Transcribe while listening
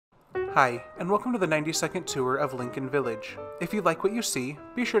Hi, and welcome to the 90-second tour of Lincoln Village. If you like what you see,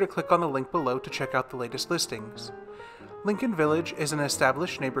 be sure to click on the link below to check out the latest listings. Lincoln Village is an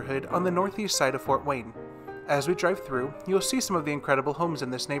established neighborhood on the northeast side of Fort Wayne. As we drive through, you'll see some of the incredible homes in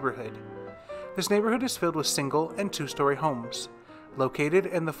this neighborhood. This neighborhood is filled with single and two-story homes. Located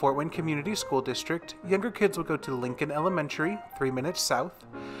in the Fort Wayne Community School District, younger kids will go to Lincoln Elementary, 3 minutes south,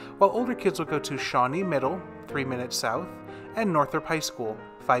 while older kids will go to Shawnee Middle, 3 minutes south, and Northrop High School,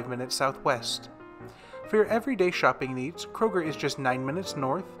 5 minutes southwest. For your everyday shopping needs, Kroger is just 9 minutes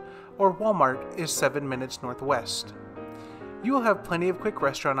north, or Walmart is 7 minutes northwest. You will have plenty of quick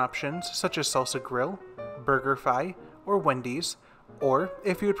restaurant options such as Salsa Grill, BurgerFi, or Wendy's, or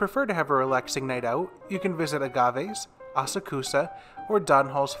if you would prefer to have a relaxing night out, you can visit Agave's, Asakusa, or Don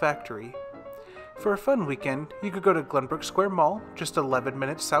Hall's Factory. For a fun weekend, you could go to Glenbrook Square Mall, just 11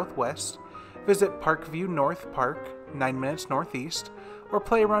 minutes southwest, visit Parkview North Park, 9 minutes northeast, or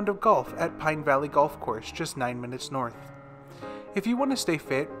play a round of golf at Pine Valley Golf Course, just 9 minutes north. If you want to stay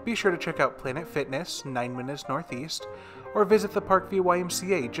fit, be sure to check out Planet Fitness, 9 minutes northeast, or visit the Parkview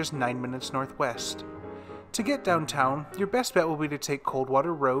YMCA, just 9 minutes northwest. To get downtown, your best bet will be to take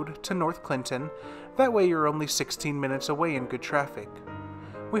Coldwater Road to North Clinton, that way you're only 16 minutes away in good traffic.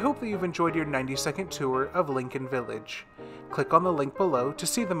 We hope that you've enjoyed your 90-second tour of Lincoln Village. Click on the link below to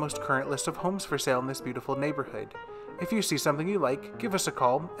see the most current list of homes for sale in this beautiful neighborhood. If you see something you like, give us a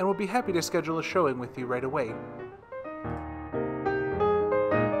call and we'll be happy to schedule a showing with you right away.